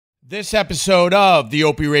This episode of the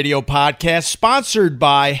Opie Radio Podcast sponsored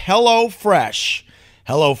by HelloFresh.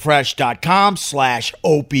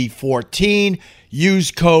 HelloFresh.com/Opie14.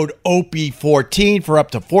 Use code Opie14 for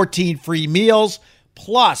up to 14 free meals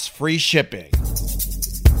plus free shipping.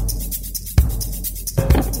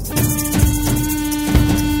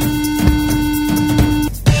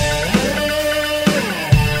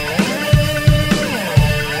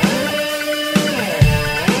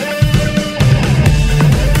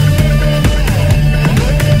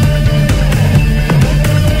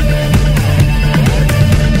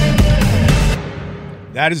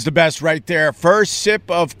 That is the best right there. First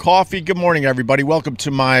sip of coffee. Good morning, everybody. Welcome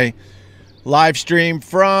to my live stream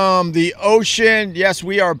from the ocean. Yes,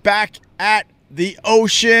 we are back at the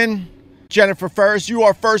ocean. Jennifer Ferris, you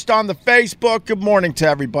are first on the Facebook. Good morning to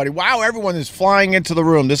everybody. Wow, everyone is flying into the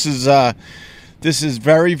room. This is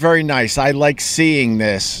very, very nice. I like seeing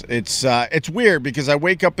this. It's weird because I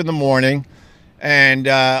wake up in the morning and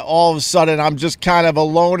all of a sudden, I'm just kind of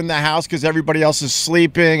alone in the house because everybody else is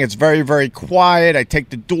sleeping. It's very, very quiet. I take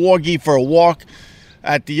the doggy for a walk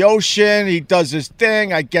at the ocean. He does his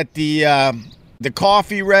thing. I get the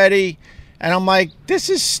coffee ready. And I'm like, this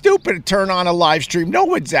is stupid to turn on a live stream. No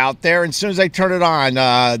one's out there. And as soon as I turn it on,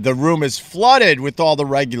 the room is flooded with all the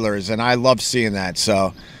regulars. And I love seeing that.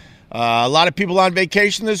 So a lot of people on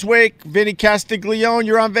vacation this week. Vinny Castiglione,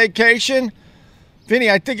 you're on vacation?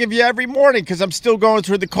 Vinny, I think of you every morning because I'm still going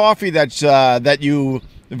through the coffee that you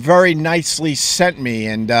very nicely sent me,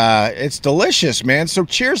 and it's delicious, man. So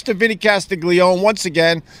cheers to Vinny Castiglione once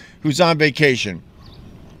again, who's on vacation.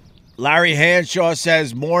 Larry Hanshaw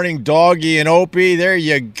says, morning, doggy and Opie. There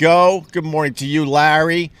you go. Good morning to you,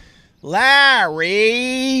 Larry.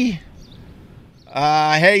 Larry!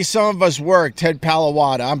 Hey, some of us work. Ted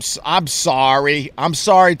Palawada. I'm sorry. I'm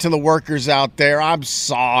sorry to the workers out there. I'm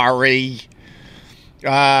sorry.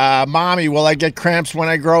 Mommy, will I get cramps when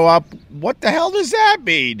I grow up? What the hell does that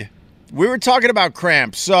mean? We were talking about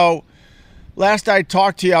cramps. So last I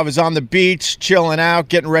talked to you, I was on the beach, chilling out,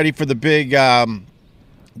 getting ready for the big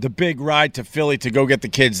ride to Philly to go get the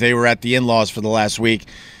kids. They were at the in-laws for the last week.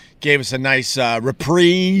 Gave us a nice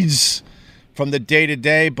reprise from the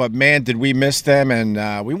day-to-day, but man, did we miss them.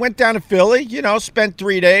 And we went down to Philly, spent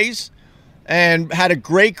 3 days and had a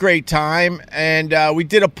great, great time. And we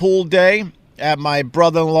did a pool day at my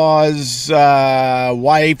brother-in-law's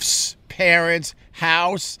wife's parents'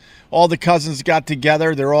 house. All the cousins got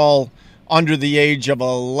together. They're all under the age of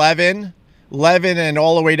 11 and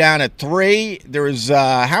all the way down to 3. There was,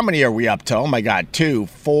 how many are we up to? Oh, my God, 2,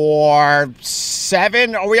 4,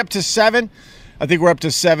 7? Are we up to 7? I think we're up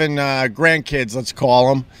to 7 grandkids, let's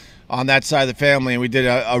call them, on that side of the family. And we did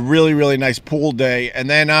a really, really nice pool day. And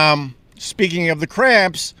then, speaking of the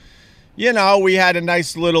cramps, we had a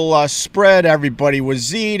nice little spread. Everybody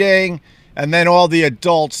was eating. And then all the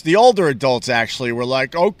adults, the older adults actually, were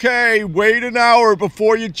like, okay, wait an hour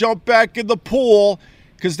before you jump back in the pool.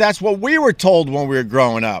 Because that's what we were told when we were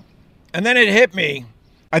growing up. And then it hit me.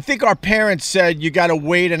 I think our parents said you got to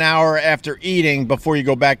wait an hour after eating before you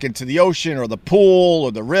go back into the ocean or the pool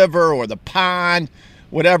or the river or the pond,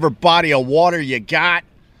 whatever body of water you got.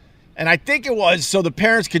 And I think it was so the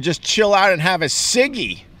parents could just chill out and have a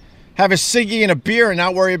ciggy. Have a ciggy and a beer and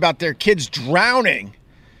not worry about their kids drowning.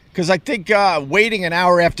 Because I think waiting an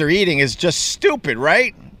hour after eating is just stupid,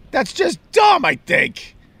 right? That's just dumb, I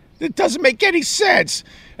think. It doesn't make any sense.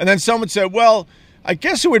 And then someone said, well, I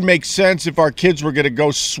guess it would make sense if our kids were going to go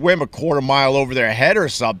swim a quarter mile over their head or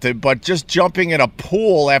something, but just jumping in a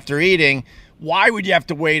pool after eating, why would you have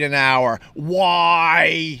to wait an hour?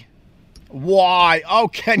 Why? Oh,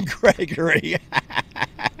 Ken Gregory.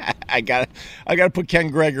 I got to put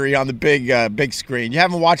Ken Gregory on the big screen. You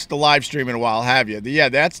haven't watched the live stream in a while, have you? Yeah,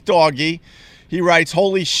 that's Doggy. He writes,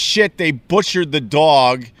 holy shit, they butchered the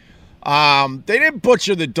dog. They didn't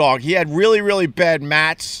butcher the dog. He had really, really bad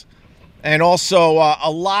mats and also a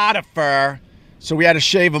lot of fur. So we had to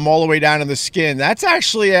shave him all the way down to the skin. That's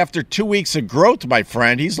actually after 2 weeks of growth, my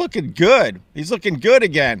friend. He's looking good. He's looking good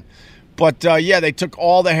again. But, they took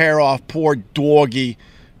all the hair off. Poor Doggy.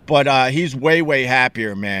 But he's way, way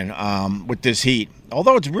happier, man, with this heat.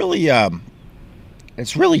 Although it's really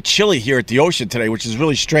chilly here at the ocean today, which is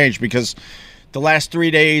really strange because the last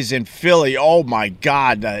 3 days in Philly, oh, my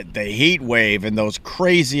God, the heat wave and those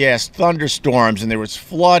crazy-ass thunderstorms, and there was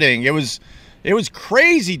flooding. It was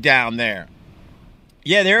crazy down there.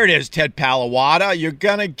 Yeah, there it is, Ted Palawada. You're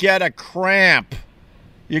going to get a cramp.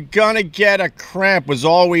 You're going to get a cramp was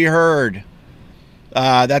all we heard.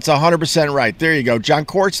 That's 100% right. There you go. John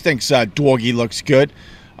Quartz thinks Doggy looks good.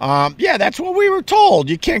 Yeah, that's what we were told.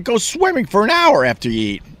 You can't go swimming for an hour after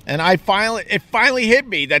you eat. And it finally hit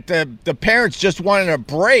me that the parents just wanted a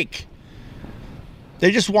break.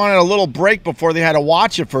 They just wanted a little break before they had to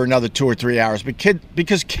watch it for another 2 or 3 hours.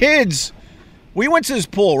 Because kids, we went to this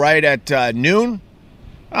pool right at noon.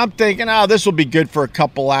 I'm thinking, this will be good for a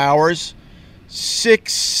couple hours.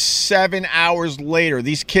 6, 7 hours later,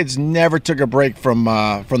 these kids never took a break from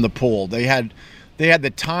the pool. They had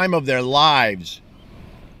the time of their lives.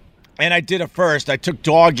 And I did it first. I took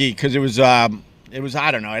Doggy because it was I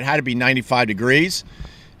don't know, it had to be 95 degrees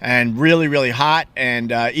and really, really hot.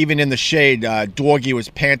 And even in the shade, Doggy was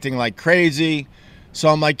panting like crazy. So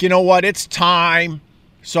I'm like, you know what? It's time.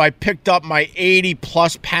 So I picked up my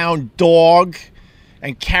 80-plus pound dog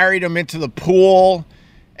and carried him into the pool.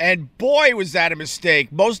 And boy, was that a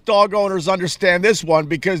mistake. Most dog owners understand this one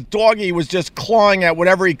because Doggy was just clawing at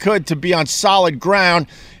whatever he could to be on solid ground.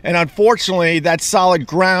 And unfortunately, that solid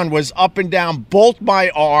ground was up and down both my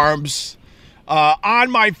arms, on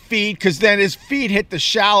my feet, because then his feet hit the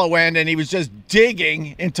shallow end and he was just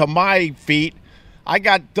digging into my feet. I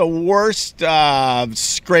got the worst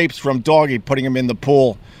scrapes from Doggy putting him in the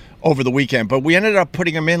pool over the weekend. But we ended up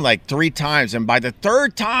putting him in like 3 times. And by the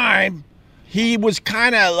 3rd time, he was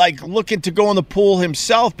kind of like looking to go in the pool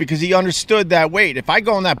himself because he understood that, wait, if I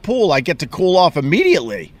go in that pool, I get to cool off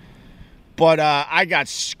immediately. But I got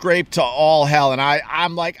scraped to all hell, and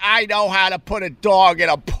I'm like, I know how to put a dog in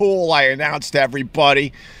a pool, I announced to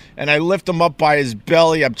everybody. And I lift him up by his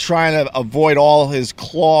belly. I'm trying to avoid all his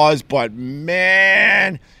claws, but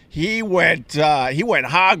man, he went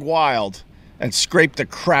hog wild and scraped the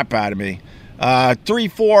crap out of me.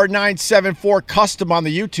 34974 custom on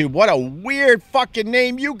the YouTube. What a weird fucking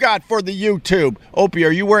name you got for the YouTube. Opie,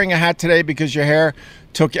 are you wearing a hat today because your hair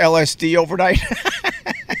took LSD overnight?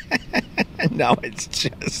 No, it's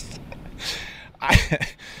just I've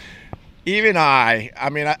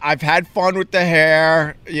had fun with the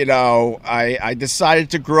hair. You know, I decided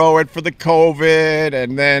to grow it for the COVID,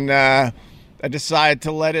 and then I decided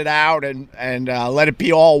to let it out and let it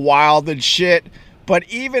be all wild and shit. But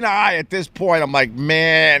even at this point, I'm like,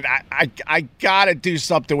 man, I got to do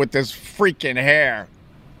something with this freaking hair.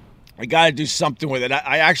 I got to do something with it.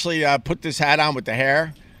 I actually put this hat on with the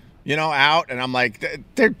hair, out. And I'm like,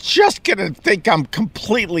 they're just going to think I'm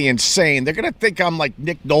completely insane. They're going to think I'm like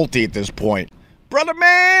Nick Nolte at this point. Brother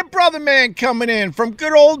man coming in from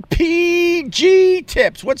good old PG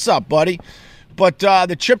Tips. What's up, buddy? But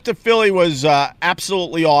the trip to Philly was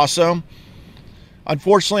absolutely awesome.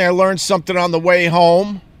 Unfortunately, I learned something on the way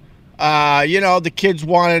home. The kids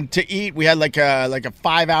wanted to eat. We had like a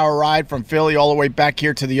 5-hour ride from Philly all the way back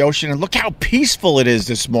here to the ocean. And look how peaceful it is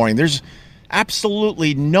this morning. There's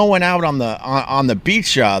absolutely no one out on the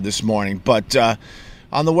beach this morning. But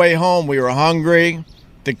on the way home, we were hungry.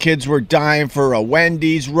 The kids were dying for a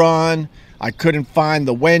Wendy's run. I couldn't find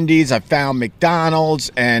the Wendy's. I found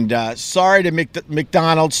McDonald's, and sorry to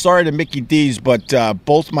McDonald's, sorry to Mickey D's, but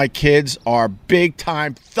both my kids are big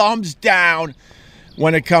time thumbs down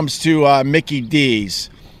when it comes to Mickey D's.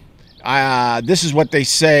 This is what they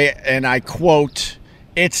say, and I quote,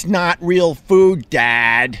 "It's not real food,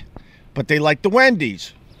 Dad," but they like the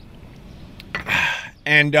Wendy's.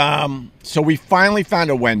 And so we finally found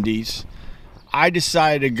a Wendy's. I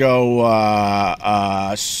decided to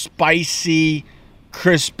go spicy,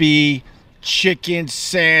 crispy chicken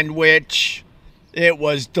sandwich. It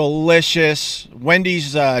was delicious.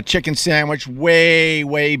 Wendy's chicken sandwich, way,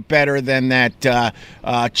 way better than that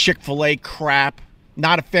Chick-fil-A crap.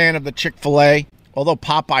 Not a fan of the Chick-fil-A. Although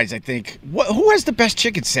Popeyes, I think. Who has the best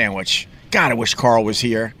chicken sandwich? God, I wish Carl was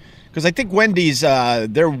here. Because I think Wendy's,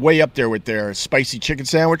 they're way up there with their spicy chicken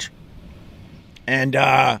sandwich. And,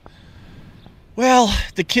 well,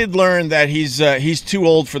 the kid learned that he's too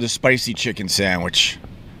old for the spicy chicken sandwich.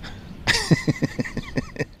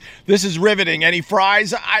 This is riveting. Any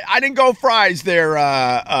fries? I didn't go fries there.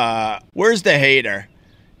 Where's the hater?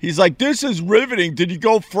 He's like, this is riveting. Did you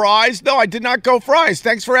go fries? No, I did not go fries.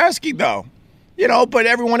 Thanks for asking, though. But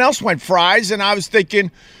everyone else went fries, and I was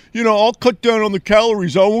thinking, I'll cut down on the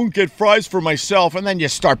calories. I won't get fries for myself. And then you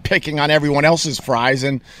start picking on everyone else's fries,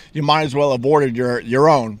 and you might as well have ordered your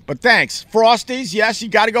own. But thanks. Frosties, yes, you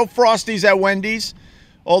got to go Frosties at Wendy's.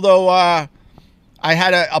 Although I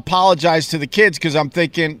had to apologize to the kids because I'm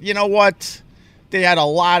thinking, you know what? They had a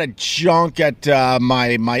lot of junk at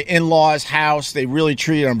my in-laws' house. They really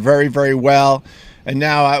treated them very, very well. And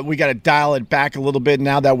now we got to dial it back a little bit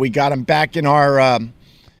now that we got them back in our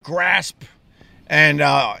grasp. And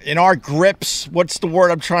in our grips, what's the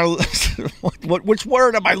word I'm trying to... which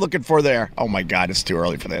word am I looking for there? Oh, my God, it's too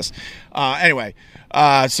early for this. Anyway,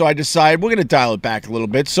 so I decided we're going to dial it back a little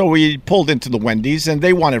bit. So we pulled into the Wendy's, and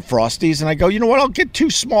they wanted Frosties. And I go, you know what? I'll get 2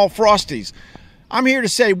 small Frosties. I'm here to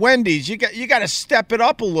say, Wendy's, you got to step it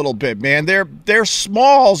up a little bit, man. Their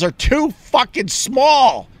smalls are too fucking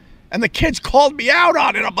small. And the kids called me out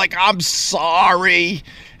on it. I'm like, I'm sorry.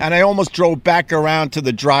 And I almost drove back around to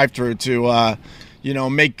the drive-thru to...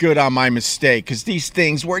 make good on my mistake, because these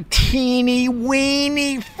things were teeny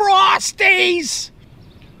weeny Frosties.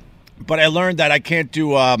 But I learned that I can't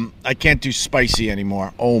do spicy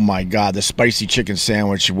anymore. Oh my God, the spicy chicken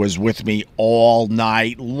sandwich was with me all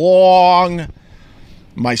night long.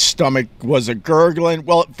 My stomach was a gurgling.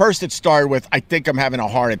 Well, at first it started with, I think I'm having a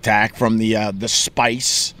heart attack from the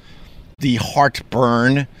spice, the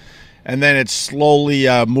heartburn, and then it slowly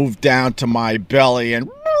moved down to my belly and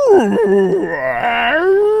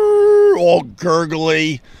all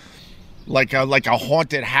gurgly, like a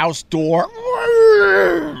haunted house door,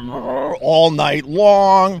 all night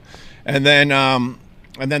long. And then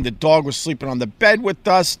the dog was sleeping on the bed with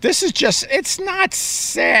us. This is just, it's not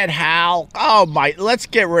sad, Hal. Oh my, let's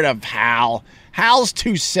get rid of Hal. Hal's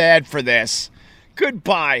too sad for this.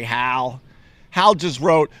 Goodbye, Hal. Hal just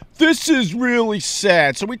wrote, this is really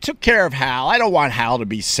sad. So we took care of Hal. I don't want Hal to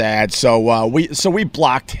be sad. So we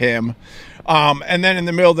blocked him. And then in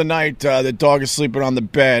the middle of the night, the dog is sleeping on the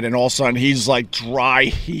bed, and all of a sudden he's like dry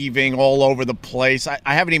heaving all over the place. I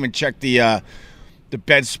haven't even checked the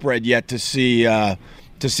bedspread yet to see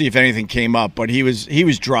if anything came up, but he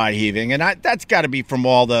was dry heaving, and that's got to be from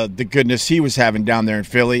all the goodness he was having down there in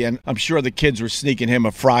Philly. And I'm sure the kids were sneaking him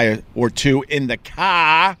a fry or 2 in the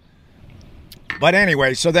car. But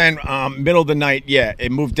anyway, so then middle of the night, yeah,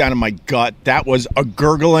 it moved down to my gut. That was a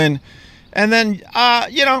gurgling. And then,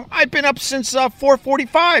 I've been up since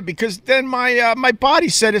 4:45 because then my body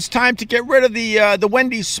said it's time to get rid of the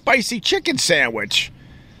Wendy's spicy chicken sandwich.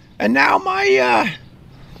 And now my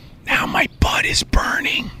butt is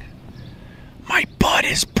burning. My butt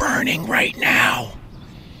is burning right now.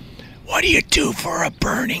 What do you do for a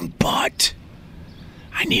burning butt?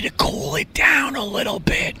 I need to cool it down a little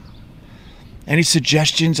bit. Any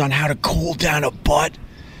suggestions on how to cool down a butt?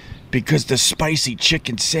 Because the spicy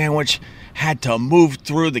chicken sandwich had to move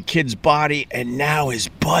through the kid's body, and now his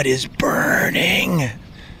butt is burning.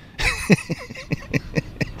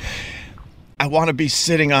 I want to be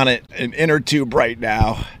sitting on an inner tube right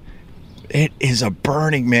now. It is a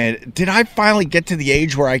burning, man. Did I finally get to the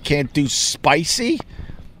age where I can't do spicy?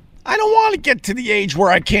 I don't want to get to the age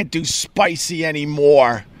where I can't do spicy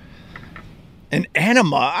anymore. An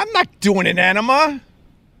enema? I'm not doing an enema.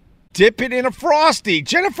 Dip it in a Frosty.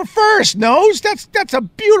 Jennifer First knows. That's a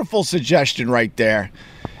beautiful suggestion right there.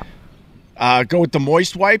 Go with the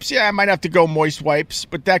moist wipes. Yeah, I might have to go moist wipes,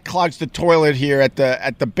 but that clogs the toilet here at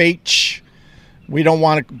the beach. We don't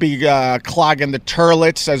want to be clogging the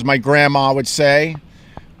turlets, as my grandma would say.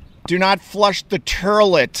 Do not flush the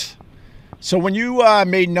turlet. So when you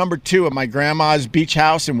made number 2 at my grandma's beach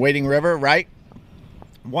house in Wading River, right?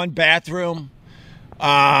 1 bathroom.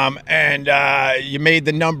 And you made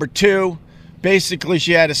the number 2. Basically,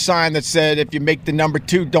 she had a sign that said, if you make the number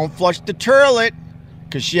 2, don't flush the toilet,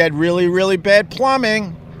 because she had really, really bad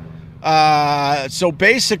plumbing. So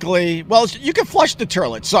basically, well, you could flush the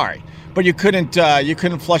toilet, sorry, but you couldn't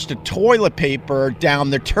flush the toilet paper down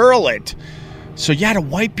the toilet. So you had to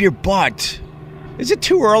wipe your butt. Is it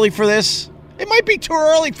too early for this? It might be too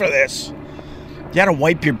early for this. You had to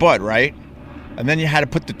wipe your butt, right? And then you had to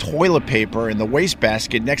put the toilet paper in the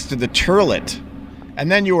wastebasket next to the toilet. And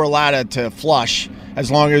then you were allowed to flush as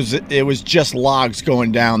long as it was just logs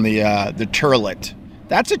going down the toilet.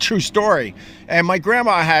 That's a true story. And my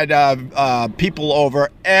grandma had people over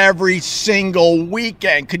every single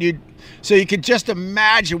weekend. So you could just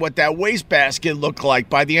imagine what that wastebasket looked like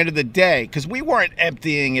by the end of the day. Because we weren't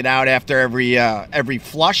emptying it out after every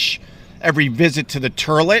flush, every visit to the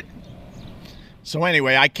toilet. So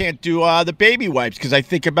anyway, I can't do the baby wipes because I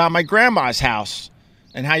think about my grandma's house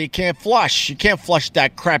and how you can't flush. You can't flush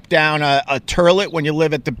that crap down a toilet when you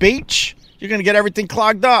live at the beach. You're going to get everything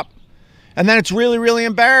clogged up. And then it's really, really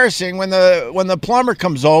embarrassing when the plumber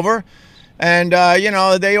comes over and,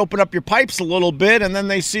 they open up your pipes a little bit and then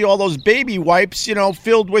they see all those baby wipes,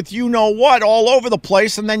 filled with you-know-what all over the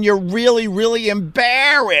place, and then you're really, really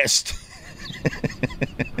embarrassed.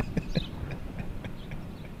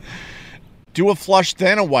 Do a flush,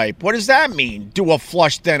 then a wipe. What does that mean? Do a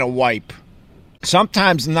flush, then a wipe.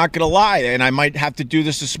 Sometimes, I'm not going to lie, and I might have to do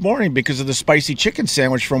this morning because of the spicy chicken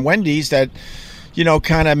sandwich from Wendy's that,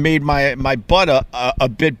 kind of made my butt a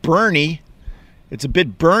bit burny. It's a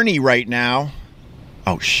bit burny right now.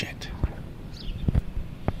 Oh, shit.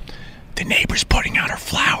 The neighbor's putting out her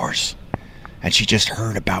flowers, and she just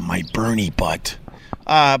heard about my burny butt.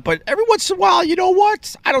 But every once in a while, you know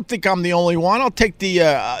what? I don't think I'm the only one. I'll take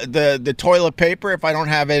the toilet paper if I don't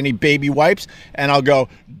have any baby wipes, and I'll go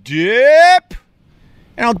dip,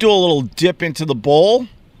 and I'll do a little dip into the bowl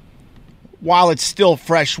while it's still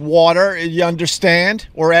fresh water, you understand?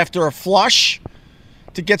 Or after a flush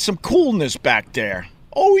to get some coolness back there.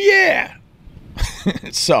 Oh, yeah.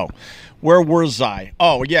 So, where was I?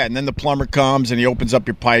 Oh, yeah, and then the plumber comes and he opens up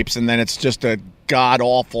your pipes, and then it's just a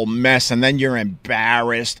god-awful mess, and then you're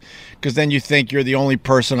embarrassed because then you think you're the only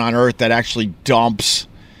person on earth that actually dumps,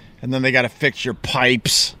 and then they got to fix your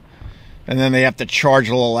pipes, and then they have to charge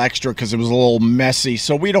a little extra because it was a little messy.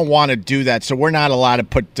 So we don't want to do that. So we're not allowed to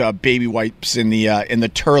put baby wipes in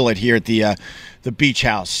the toilet here at the beach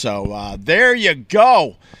house. So there you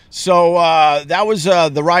go. So that was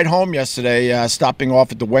the ride home yesterday, stopping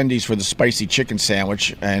off at the Wendy's for the spicy chicken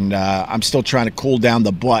sandwich. And I'm still trying to cool down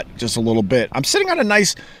the butt just a little bit. I'm sitting on a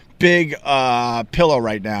nice big pillow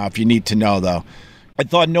right now, if you need to know, though. I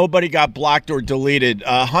thought nobody got blocked or deleted.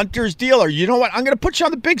 Hunter's Dealer, you know what? I'm going to put you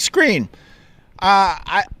on the big screen.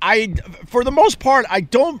 I for the most part, I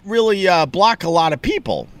don't really block a lot of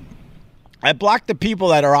people. I block the people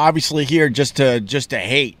that are obviously here just to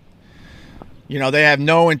hate. You know, they have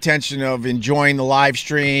no intention of enjoying the live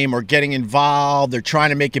stream or getting involved. They're trying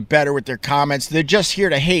to make it better with their comments. They're just here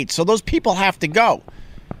to hate. So those people have to go.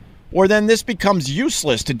 Or then this becomes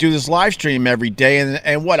useless to do this live stream every day.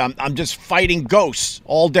 And what? I'm just fighting ghosts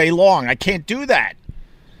all day long. I can't do that.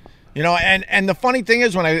 You know, and the funny thing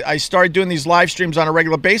is when I started doing these live streams on a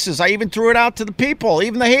regular basis, I even threw it out to the people,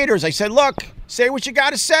 even the haters. I said, look, say what you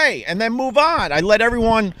got to say and then move on. I let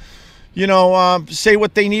everyone, you know, say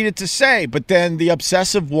what they needed to say. But then the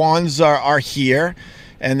obsessive ones are here.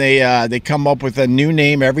 And they come up with a new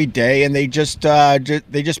name every day, and they just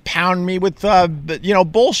pound me with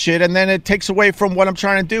bullshit, and then it takes away from what I'm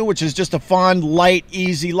trying to do, which is just a fun, light,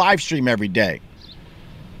 easy live stream every day.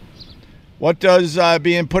 What does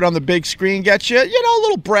being put on the big screen get you? You know, a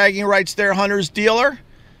little bragging rights there, Hunter's Dealer.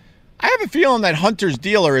 I have a feeling that Hunter's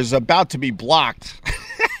Dealer is about to be blocked.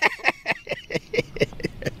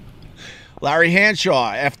 Larry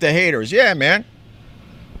Hanshaw, F the haters. Yeah, man.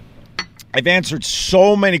 I've answered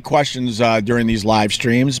so many questions during these live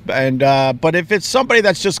streams, and but if it's somebody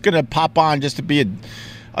that's just going to pop on just to be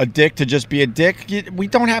a dick to just be a dick, we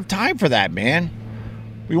don't have time for that, man.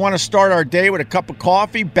 We want to start our day with a cup of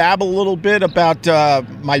coffee, babble a little bit about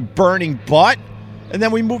my burning butt, and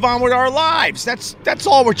then we move on with our lives. That's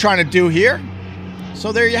all we're trying to do here.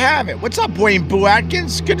 So there you have it. What's up, Wayne Boo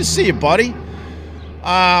Atkins? Good to see you, buddy.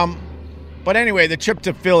 But anyway, the trip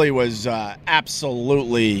to Philly was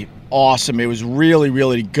absolutely awesome. It was really,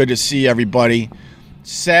 really good to see everybody.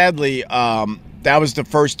 Sadly, that was the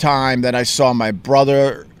first time that I saw my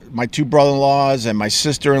brother, my two brother-in-laws, and my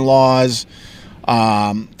sister-in-laws.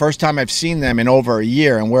 First time I've seen them in over a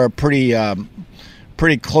year, and we're a pretty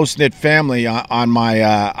close-knit family on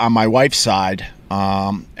my wife's side.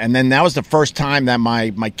 And then that was the first time that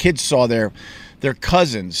my kids saw their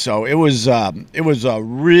cousins. So it was a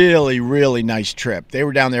really, really nice trip. They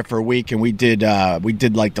were down there for a week, and we did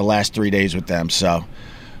like the last 3 days with them. So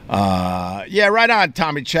yeah, right on,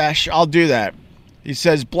 Tommy Chash. I'll do that. He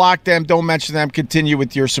says, block them, don't mention them, continue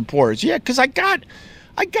with your supporters. Yeah, because I got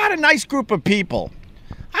a nice group of people.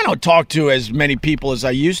 I don't talk to as many people as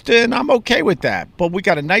I used to, and I'm okay with that. But we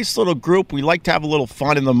got a nice little group. We like to have a little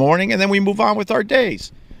fun in the morning, and then we move on with our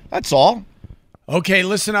days. That's all. Okay,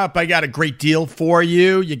 listen up. I got a great deal for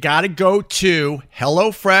you. You got to go to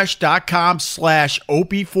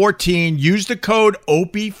HelloFresh.com/OP14. Use the code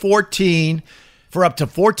OP14 for up to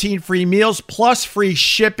 14 free meals plus free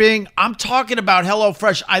shipping. I'm talking about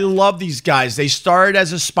HelloFresh. I love these guys. They started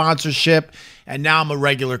as a sponsorship, and now I'm a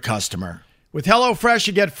regular customer. With HelloFresh,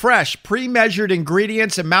 you get fresh, pre-measured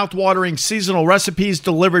ingredients and mouth-watering seasonal recipes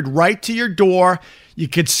delivered right to your door. You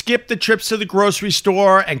could skip the trips to the grocery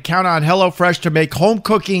store and count on HelloFresh to make home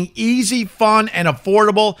cooking easy, fun, and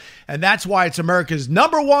affordable. And that's why it's America's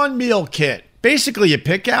 #1 meal kit. Basically, you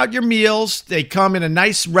pick out your meals. They come in a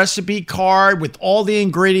nice recipe card with all the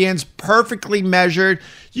ingredients perfectly measured.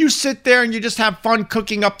 You sit there and you just have fun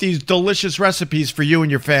cooking up these delicious recipes for you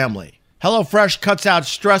and your family. HelloFresh cuts out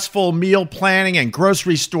stressful meal planning and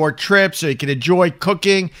grocery store trips so you can enjoy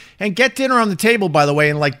cooking and get dinner on the table, by the way,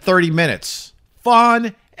 in like 30 minutes.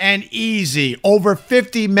 Fun and easy. Over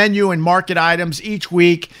 50 menu and market items each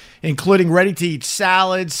week, including ready-to-eat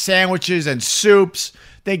salads, sandwiches, and soups.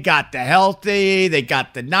 They got the healthy, they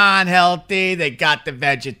got the non-healthy, they got the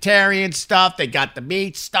vegetarian stuff, they got the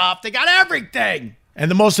meat stuff, they got everything. And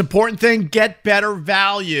the most important thing, get better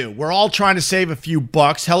value. We're all trying to save a few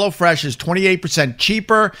bucks. HelloFresh is 28%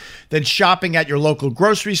 cheaper than shopping at your local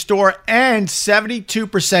grocery store and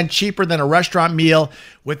 72% cheaper than a restaurant meal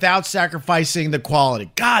without sacrificing the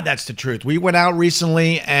quality. God, that's the truth. We went out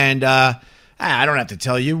recently and I don't have to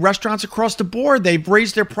tell you, restaurants across the board, they've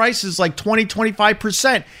raised their prices like 20,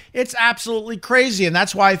 25%. It's absolutely crazy. And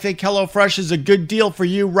that's why I think HelloFresh is a good deal for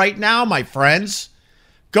you right now, my friends.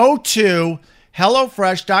 Go to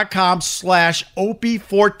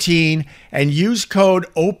HelloFresh.com/OP14 and use code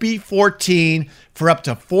OP14 for up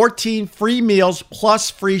to 14 free meals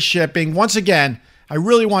plus free shipping. Once again, I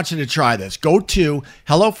really want you to try this. Go to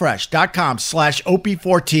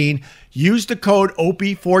HelloFresh.com/OP14. Use the code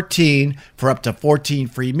OP14 for up to 14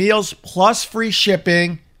 free meals plus free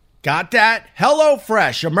shipping. Got that?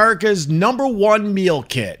 HelloFresh, America's #1 meal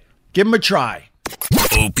kit. Give them a try.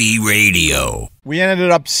 OP Radio. We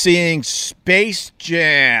ended up seeing Space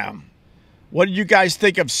Jam. What did you guys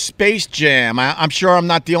think of Space Jam? I'm sure I'm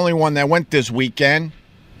not the only one that went this weekend.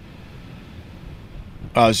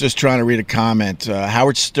 I was just trying to read a comment.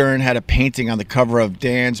 Howard Stern had a painting on the cover of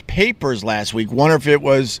Dan's Papers last week. Wonder if it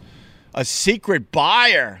was a secret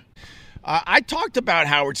buyer. I talked about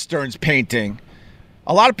Howard Stern's painting.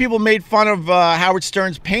 A lot of people made fun of Howard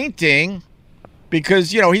Stern's painting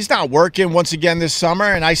because, he's not working once again this summer.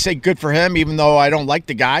 And I say good for him, even though I don't like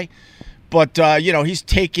the guy. But, he's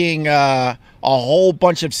taking a whole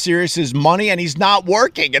bunch of Sirius's money and he's not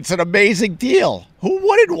working. It's an amazing deal. Who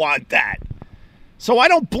wouldn't want that? So I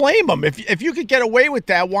don't blame him. If you could get away with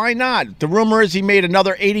that, why not? The rumor is he made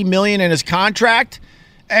another $80 million in his contract.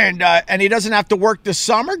 And he doesn't have to work this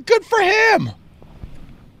summer. Good for him.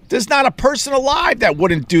 There's not a person alive that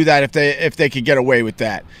wouldn't do that if they could get away with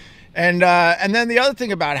that. And then the other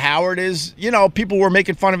thing about Howard is, people were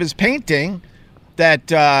making fun of his painting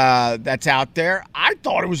that's out there. I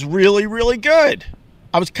thought it was really, really good.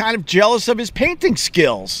 I was kind of jealous of his painting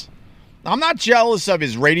skills. I'm not jealous of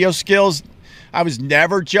his radio skills. I was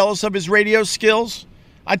never jealous of his radio skills.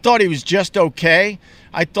 I thought he was just okay.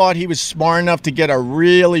 I thought he was smart enough to get a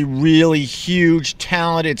really, really huge,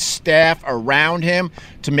 talented staff around him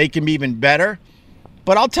to make him even better.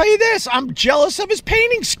 But I'll tell you this, I'm jealous of his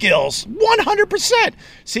painting skills, 100%.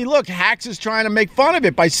 See, look, Hacks is trying to make fun of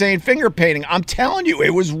it by saying finger painting. I'm telling you,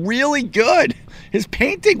 it was really good. His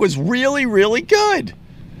painting was really, really good.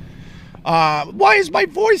 Why is my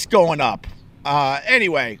voice going up?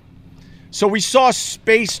 Anyway, so we saw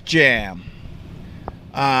Space Jam.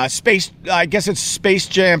 I guess it's Space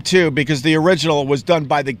Jam 2 because the original was done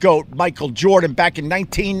by the GOAT, Michael Jordan, back in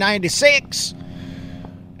 1996.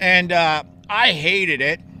 And I hated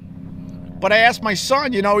it. But I asked my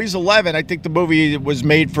son, he's 11. I think the movie was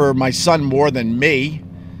made for my son more than me.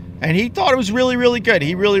 And he thought it was really, really good.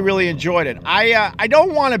 He really, really enjoyed it. I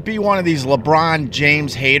don't want to be one of these LeBron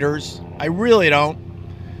James haters. I really don't.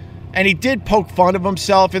 And he did poke fun of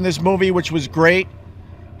himself in this movie, which was great.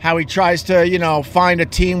 How he tries to, find a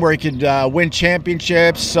team where he could win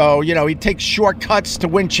championships. So, he takes shortcuts to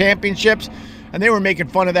win championships. And they were making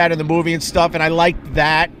fun of that in the movie and stuff. And I liked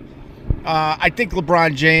that. I think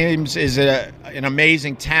LeBron James is an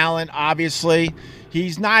amazing talent, obviously.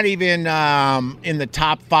 He's not even in the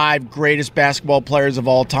top 5 greatest basketball players of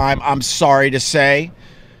all time. I'm sorry to say.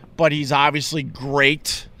 But he's obviously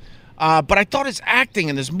great. But I thought his acting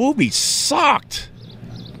in this movie sucked.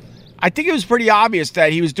 I think it was pretty obvious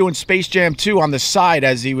that he was doing Space Jam 2 on the side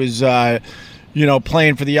as he was,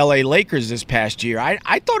 playing for the LA Lakers this past year.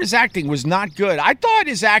 I thought his acting was not good. I thought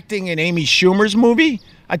his acting in Amy Schumer's movie,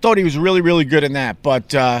 I thought he was really, really good in that.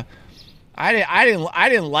 But I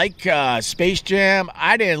didn't like Space Jam.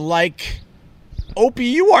 I didn't like Opie.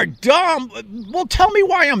 You are dumb. Well, tell me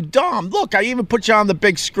why I'm dumb. Look, I even put you on the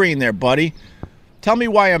big screen there, buddy. Tell me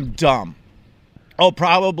why I'm dumb. Oh,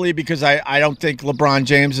 probably because I don't think LeBron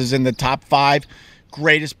James is in the top 5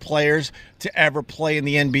 greatest players to ever play in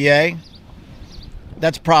the NBA.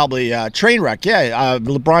 That's probably Trainwreck. Yeah,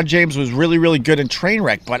 LeBron James was really, really good in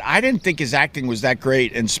Trainwreck, but I didn't think his acting was that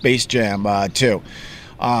great in Space Jam 2.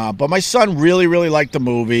 But my son really, really liked the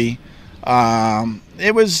movie.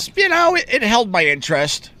 It was, it held my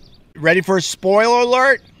interest. Ready for a spoiler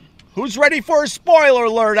alert? Who's ready for a spoiler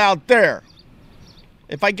alert out there?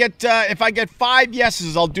 If I get 5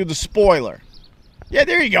 yeses, I'll do the spoiler. Yeah,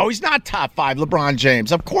 there you go. He's not top 5, LeBron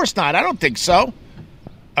James. Of course not. I don't think so.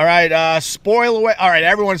 All right, spoil away. All right,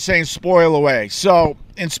 everyone's saying spoil away. So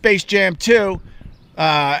in Space Jam 2,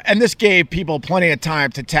 And this gave people plenty of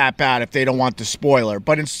time to tap out if they don't want the spoiler.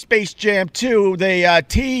 But in Space Jam 2, they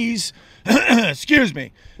tease, excuse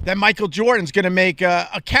me, that Michael Jordan's going to make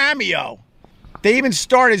a cameo. They even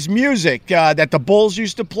start his music that the Bulls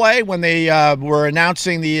used to play when they were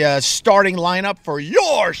announcing the starting lineup for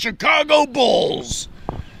your Chicago Bulls.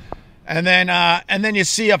 And then you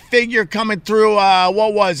see a figure coming through,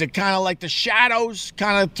 what was it? Kind of like the shadows,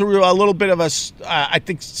 kind of through a little bit of a, I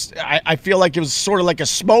feel like it was sort of like a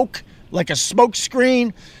smoke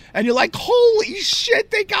screen. And you're like, holy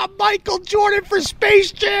shit, they got Michael Jordan for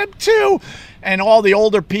Space Jam 2. And all the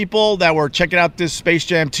older people that were checking out this Space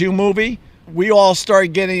Jam 2 movie, we all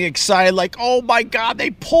started getting excited, like, oh my God,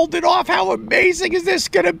 they pulled it off. How amazing is this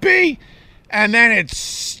going to be? And then it's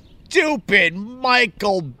stupid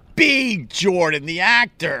Michael B. Jordan, the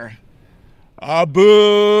actor.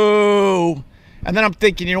 Boo. And then I'm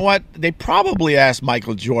thinking, you know what? They probably asked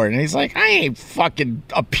Michael Jordan. And he's like, I ain't fucking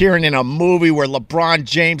appearing in a movie where LeBron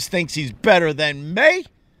James thinks he's better than me.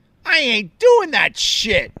 I ain't doing that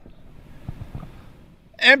shit.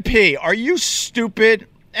 MP, are you stupid?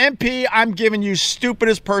 MP, I'm giving you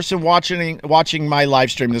stupidest person watching my live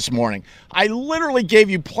stream this morning. I literally gave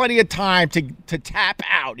you plenty of time to tap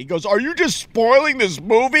out. He goes, are you just spoiling this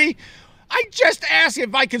movie? I just asked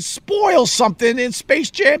if I could spoil something in Space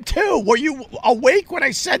Jam 2. Were you awake when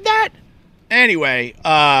I said that? Anyway,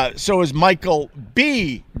 so is Michael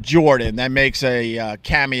B. Jordan that makes a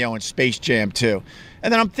cameo in Space Jam 2.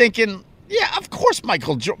 And then I'm thinking, yeah, of course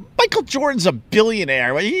Michael Jordan's a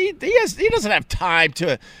billionaire. He doesn't have time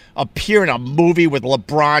to appear in a movie with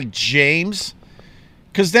LeBron James.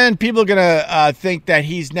 Because then people are going to think that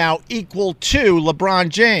he's now equal to LeBron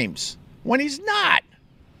James. When he's not.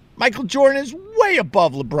 Michael Jordan is way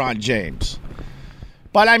above LeBron James.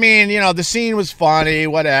 But I mean, you know, the scene was funny,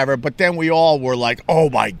 whatever. But then we all were like, oh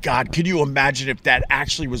my God, could you imagine if that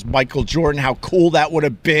actually was Michael Jordan? How cool that would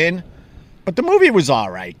have been. But the movie was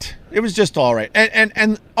all right. It was just all right.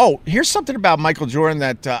 And oh, here's something about Michael Jordan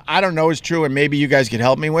that I don't know is true, and maybe you guys could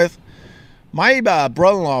help me with. My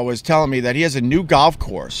brother-in-law was telling me that he has a new golf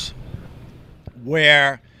course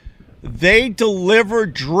where they deliver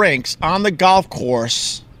drinks on the golf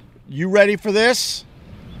course. You ready for this?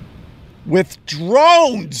 With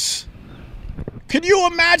drones. Can you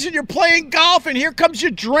imagine you're playing golf and here comes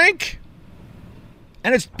your drink?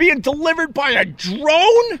 And it's being delivered by a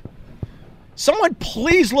drone? Someone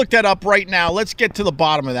please look that up right now. Let's get to the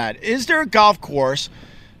bottom of that. Is there a golf course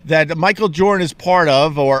that Michael Jordan is part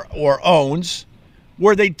of or owns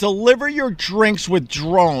where they deliver your drinks with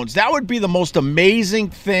drones? That would be the most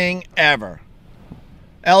amazing thing ever.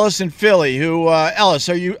 Ellis in Philly, Ellis,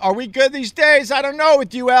 are we good these days? I don't know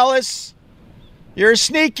with you, Ellis. You're a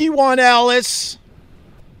sneaky one, Ellis.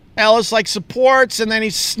 Ellis like supports and then he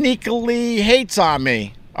sneakily hates on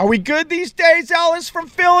me. Are we good these days, Ellis from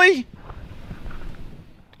Philly?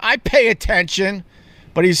 I pay attention,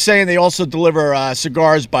 but he's saying they also deliver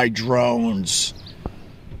cigars by drones.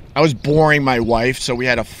 I was boring my wife, so we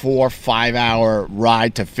had a 4 or 5 hour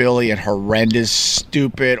ride to Philly and horrendous,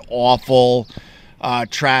 stupid, awful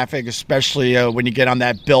traffic, especially when you get on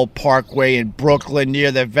that Bill Parkway in Brooklyn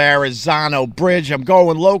near the Verrazano Bridge. I'm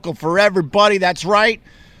going local for everybody, that's right.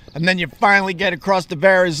 And then you finally get across the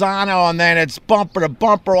Verrazano, and then it's bumper to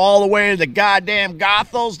bumper all the way to the goddamn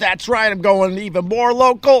Goethals. That's right, I'm going even more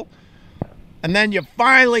local. And then you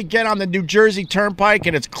finally get on the New Jersey Turnpike,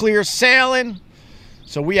 and it's clear sailing.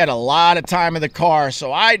 So we had a lot of time in the car,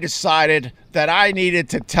 so I decided that I needed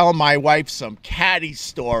to tell my wife some caddy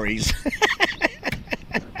stories.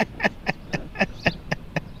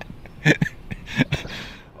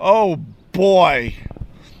 Oh, boy.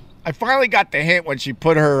 I finally got the hint when she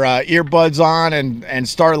put her earbuds on and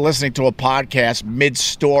started listening to a podcast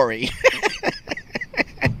mid-story.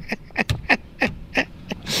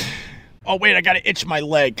 Oh, wait, I got to itch my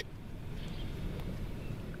leg.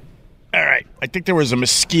 All right, I think there was a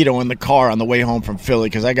mosquito in the car on the way home from Philly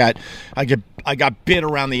because I got bit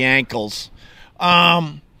around the ankles.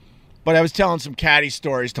 But I was telling some caddy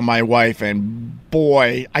stories to my wife, and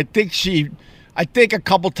boy, I think a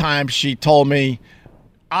couple times she told me,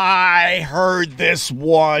 I heard this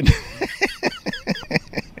one.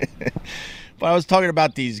 But I was talking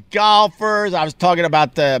about these golfers. I was talking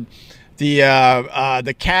about the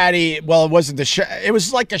caddy. Well, it wasn't it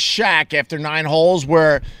was like a shack after 9 holes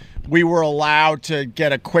where we were allowed to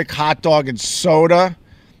get a quick hot dog and soda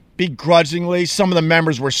begrudgingly. Some of the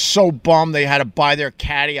members were so bummed they had to buy their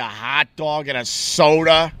caddy a hot dog and a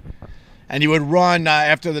soda. And you would run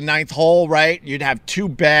after the 9th hole, right? You'd have 2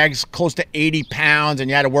 bags close to 80 pounds, and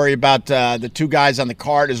you had to worry about the 2 guys on the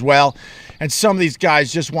cart as well. And some of these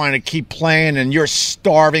guys just wanted to keep playing, and you're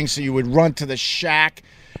starving, so you would run to the shack,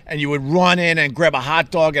 and you would run in and grab a hot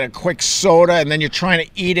dog and a quick soda, and then you're trying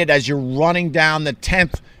to eat it as you're running down the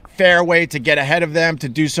 10th fairway to get ahead of them to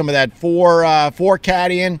do some of that four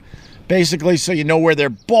caddying, basically, so you know where their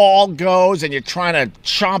ball goes, and you're trying to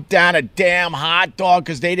chomp down a damn hot dog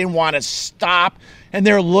because they didn't want to stop, and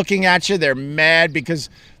they're looking at you. They're mad because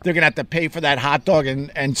they're going to have to pay for that hot dog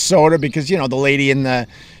and soda because, the lady in the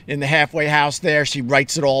halfway house there, she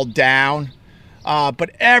writes it all down.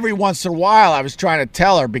 But every once in a while, I was trying to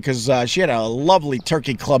tell her because she had a lovely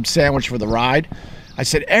turkey club sandwich for the ride. I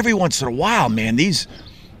said, every once in a while, man, these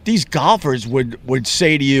golfers would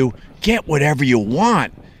say to you, get whatever you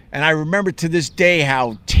want. And I remember to this day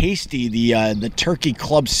how tasty the turkey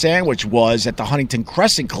club sandwich was at the Huntington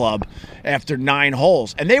Crescent Club after 9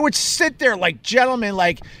 holes. And they would sit there like gentlemen,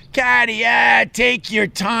 like, caddy, take your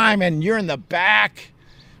time. And you're in the back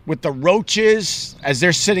with the roaches as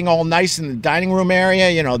they're sitting all nice in the dining room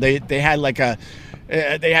area. They had like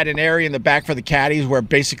they had an area in the back for the caddies where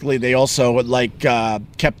basically they also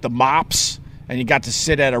kept the mops. And you got to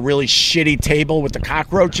sit at a really shitty table with the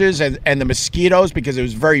cockroaches and the mosquitoes because it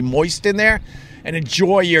was very moist in there and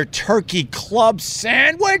enjoy your turkey club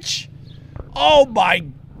sandwich. Oh my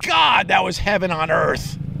God, that was heaven on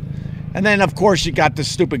earth. And then, of course, you got the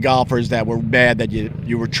stupid golfers that were mad that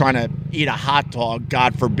you were trying to eat a hot dog,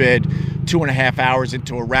 God forbid, 2.5 hours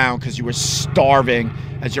into a round because you were starving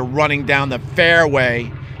as you're running down the fairway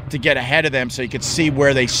to get ahead of them so you could see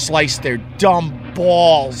where they sliced their dumb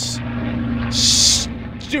balls.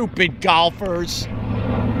 Stupid golfers.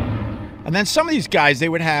 And then some of these guys, they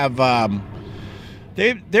would have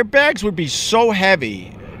their bags would be so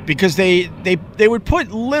heavy because they would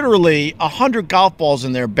put literally 100 golf balls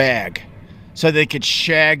in their bag so they could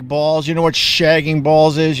shag balls. You know what shagging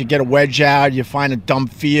balls is? You get a wedge out, you find a dumb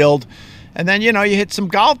field, and then you hit some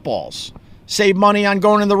golf balls. Save money on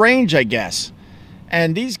going to the range, I guess.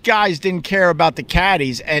 And these guys didn't care about the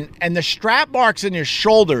caddies, and the strap marks in their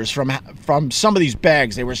shoulders from some of these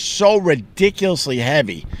bags, they were so ridiculously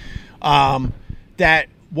heavy that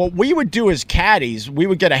what we would do as caddies, we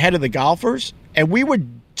would get ahead of the golfers, and we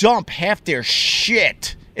would dump half their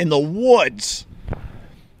shit in the woods.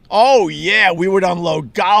 Oh, yeah, we would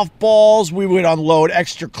unload golf balls. We would unload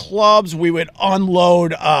extra clubs. We would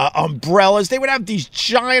unload umbrellas. They would have these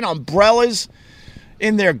giant umbrellas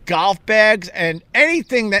in their golf bags, and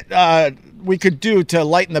anything that we could do to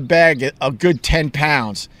lighten the bag a good 10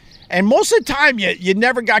 pounds. And most of the time, you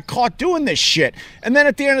never got caught doing this shit. And then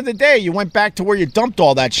at the end of the day, you went back to where you dumped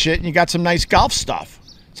all that shit, and you got some nice golf stuff.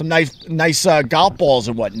 Some nice golf balls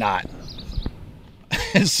and whatnot.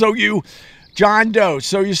 So you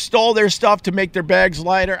stole their stuff to make their bags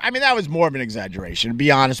lighter. I mean, that was more of an exaggeration, to be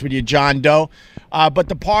honest with you, John Doe. But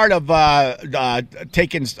the part of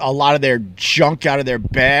taking a lot of their junk out of their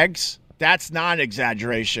bags, that's not an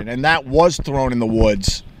exaggeration. And that was thrown in the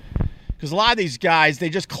woods. Because a lot of these guys, they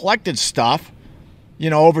just collected stuff,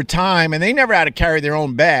 over time, and they never had to carry their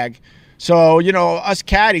own bag. So, us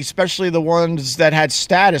caddies, especially the ones that had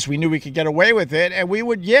status, we knew we could get away with it. And we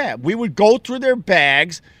would go through their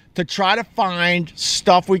bags to try to find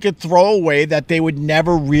stuff we could throw away that they would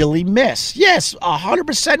never really miss. Yes,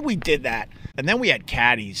 100% we did that. And then we had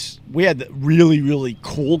caddies. We had really, really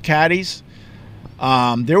cool caddies.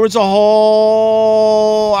 There was a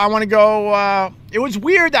hole, it was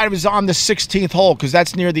weird that it was on the 16th hole because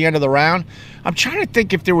that's near the end of the round. I'm trying to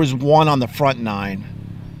think if there was one on the front 9.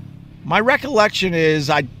 My recollection is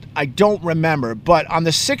I don't remember, but on the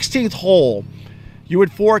 16th hole, you would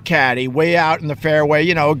 4-caddy way out in the fairway,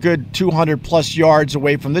 a good 200 plus yards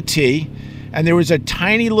away from the tee. And there was a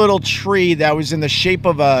tiny little tree that was in the shape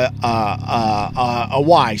of a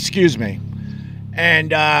Y,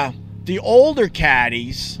 And the older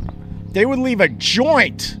caddies, they would leave a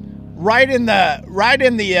joint right in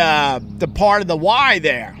the part of the Y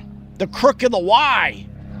there, the crook of the Y.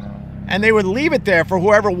 And they would leave it there for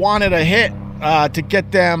whoever wanted a hit to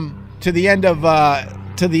get them to the end of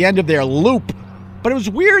their loop. But it was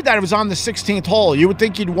weird that it was on the 16th hole. You would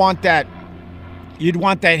think you'd want that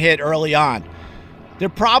hit early on. There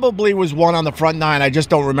probably was one on the front 9. I just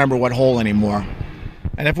don't remember what hole anymore.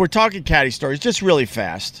 And if we're talking caddy stories, just really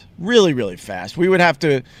fast, really, really fast. We would have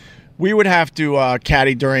to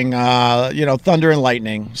caddy during thunder and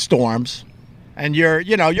lightning storms. And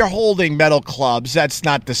you're holding metal clubs. That's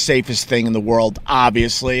not the safest thing in the world,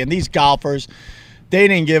 obviously. And these golfers, they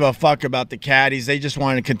didn't give a fuck about the caddies. They just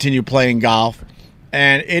wanted to continue playing golf.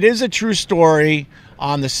 And it is a true story.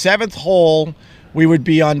 On the 7th hole, we would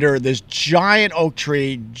be under this giant oak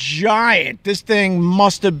tree, giant. This thing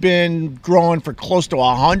must have been growing for close to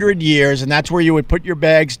 100 years, and that's where you would put your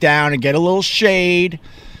bags down and get a little shade.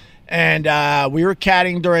 And we were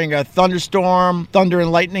caddying during a thunderstorm, thunder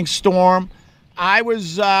and lightning storm. I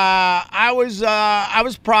was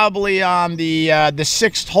probably on the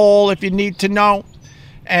sixth hole, if you need to know.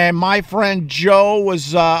 And my friend Joe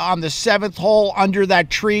was on the seventh hole under that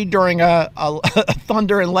tree during a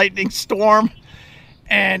thunder and lightning storm.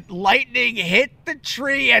 And lightning hit the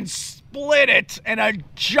tree and split it. And a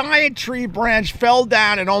giant tree branch fell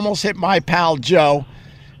down and almost hit my pal Joe,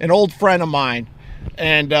 an old friend of mine.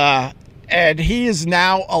 And he is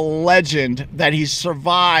now a legend that he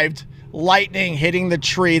survived lightning hitting the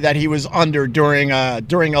tree that he was under during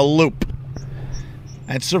a loop.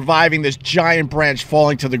 And surviving this giant branch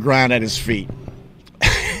falling to the ground at his feet.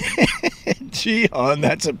 Gee, hon,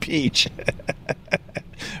 that's a peach.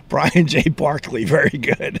 Brian J. Barkley, very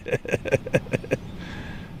good.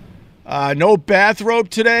 No bathrobe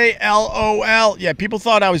today, LOL. Yeah, people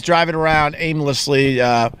thought I was driving around aimlessly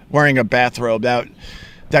wearing a bathrobe.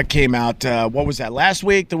 That came out, what was that, last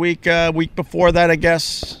week? The week before that, I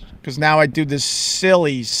guess? Because now I do this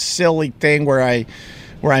silly thing where I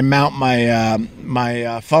mount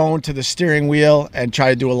my phone to the steering wheel and try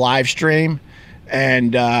to do a live stream,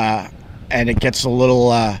 and it gets a little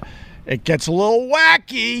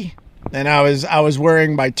wacky. And I was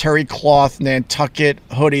wearing my terry cloth Nantucket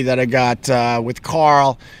hoodie that I got with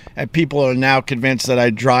Carl, and people are now convinced that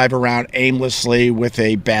I drive around aimlessly with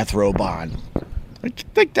a bathrobe on. I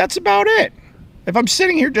think that's about it. If I'm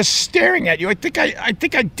sitting here just staring at you, I think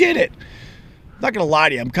I did it. I'm not gonna lie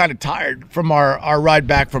to you, I'm kind of tired from our ride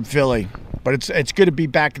back from Philly, but it's good to be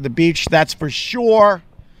back at the beach, that's for sure.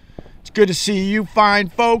 It's good to see you fine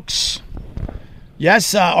folks.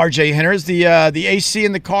 Yes, RJ Henners, the AC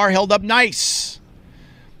in the car held up nice.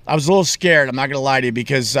 I was a little scared, I'm not gonna lie to you,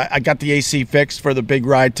 because I got the AC fixed for the big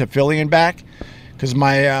ride to Philly and back. Because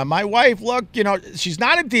my wife, look, she's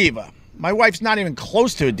not a diva. My wife's not even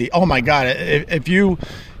close to a diva. Oh my God, if you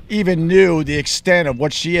even knew the extent of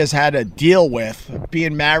what she has had to deal with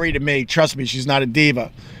being married to me, trust me, she's not a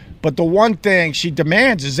diva. But the one thing she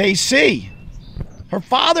demands is AC. Her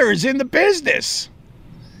father is in the business.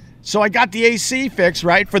 So I got the AC fixed,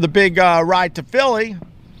 right, for the big ride to Philly.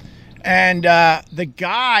 And the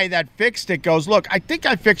guy that fixed it goes, look, I think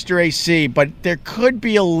I fixed your AC, but there could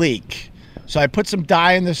be a leak. So I put some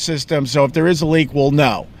dye in the system, so if there is a leak, we'll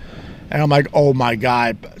know. And I'm like, oh my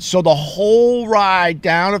God. So the whole ride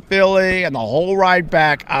down to Philly and the whole ride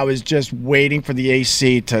back, I was just waiting for the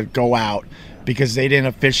AC to go out because they didn't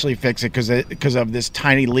officially fix it because of this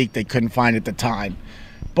tiny leak they couldn't find at the time.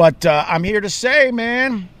 But I'm here to say,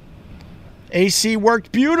 man, AC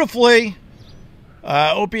worked beautifully.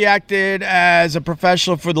 Opie acted as a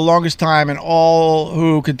professional for the longest time, and all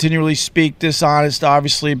who continually speak dishonest,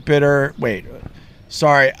 obviously bitter. Wait,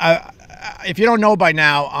 sorry. If you don't know by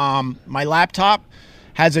now, my laptop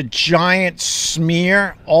has a giant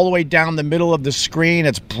smear all the way down the middle of the screen.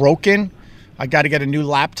 It's broken. I got to get a new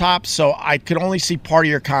laptop, so I could only see part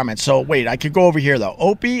of your comments. So wait, I could go over here, though.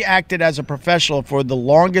 Opie acted as a professional for the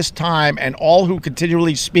longest time, and all who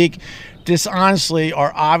continually speak dishonestly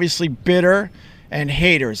are obviously bitter and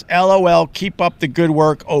haters. LOL, keep up the good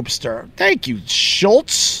work, Opster. Thank you,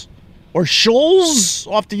 Schultz, or Schulz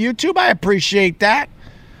off the YouTube. I appreciate that.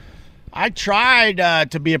 I tried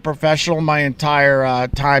to be a professional my entire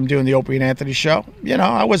time doing the Opie and Anthony show.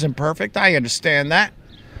 I wasn't perfect. I understand that.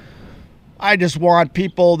 I just want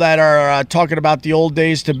people that are talking about the old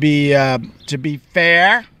days to be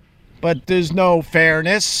fair, but there's no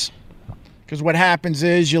fairness. Because what happens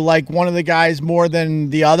is you like one of the guys more than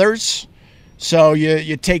the others. So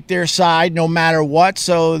you take their side no matter what.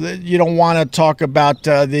 So you don't want to talk about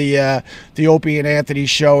the Opie and Anthony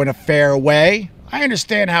show in a fair way. I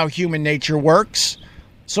understand how human nature works.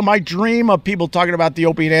 So my dream of people talking about the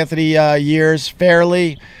Opie and Anthony years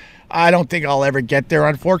fairly, I don't think I'll ever get there,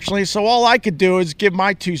 unfortunately. So all I could do is give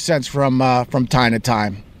my 2 cents from time to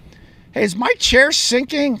time. Hey, is my chair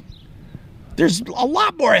sinking? There's a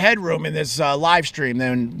lot more headroom in this live stream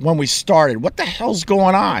than when we started. What the hell's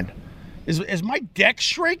going on? Is my deck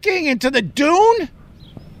shrinking into the dune?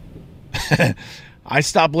 I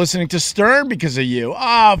stopped listening to Stern because of you.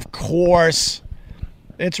 Of course.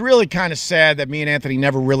 It's really kind of sad that me and Anthony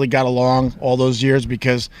never really got along all those years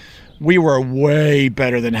because we were way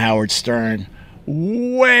better than Howard Stern.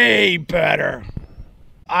 Way better.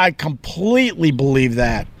 I completely believe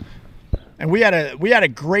that. And we had a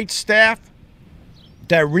great staff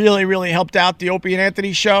that really, really helped out the Opie and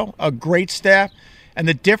Anthony show. A great staff. And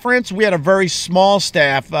the difference, we had a very small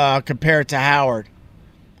staff compared to Howard.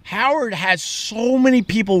 Howard has so many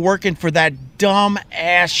people working for that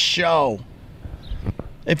dumb-ass show.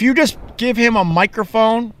 If you just give him a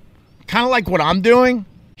microphone, kind of like what I'm doing,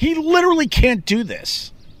 he literally can't do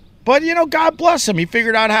this. But, you know, God bless him. He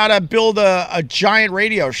figured out how to build a giant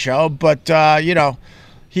radio show. But, you know,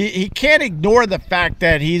 he can't ignore the fact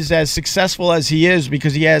that he's as successful as he is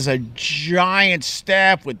because he has a giant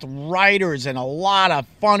staff with writers and a lot of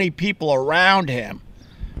funny people around him.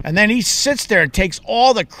 And then he sits there and takes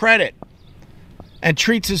all the credit and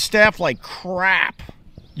treats his staff like crap.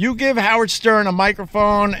 You give Howard Stern a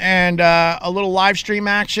microphone and a little live stream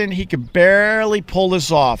action, he could barely pull this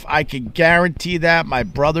off. I can guarantee that, my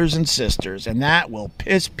brothers and sisters. And that will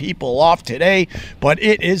piss people off today, but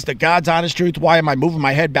it is the God's honest truth. Why am I moving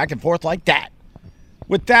my head back and forth like that?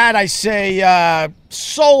 With that, I say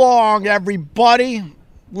so long, everybody.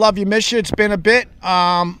 Love you, miss you. It's been a bit.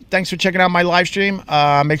 Thanks for checking out my live stream.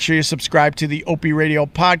 Make sure you subscribe to the Opie Radio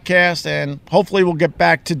podcast, and hopefully we'll get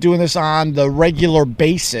back to doing this on the regular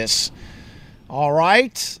basis. All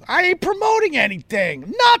right? I ain't promoting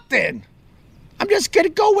anything. Nothing. I'm just going to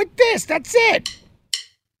go with this. That's it.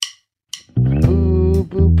 Boo,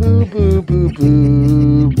 boo, boo, boo, boo,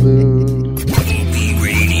 boo, boo. Opie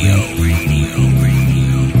Radio.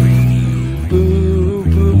 Boo,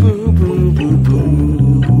 boo, boo, boo, boo, boo.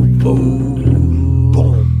 Boom,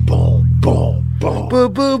 boom, boom, boom, boom. Boo,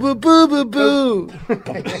 boo, boo, boo, boo, boo.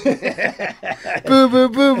 Boo, boo,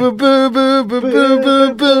 boo, boo, boo, boo, boo, boo,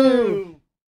 boo, boo.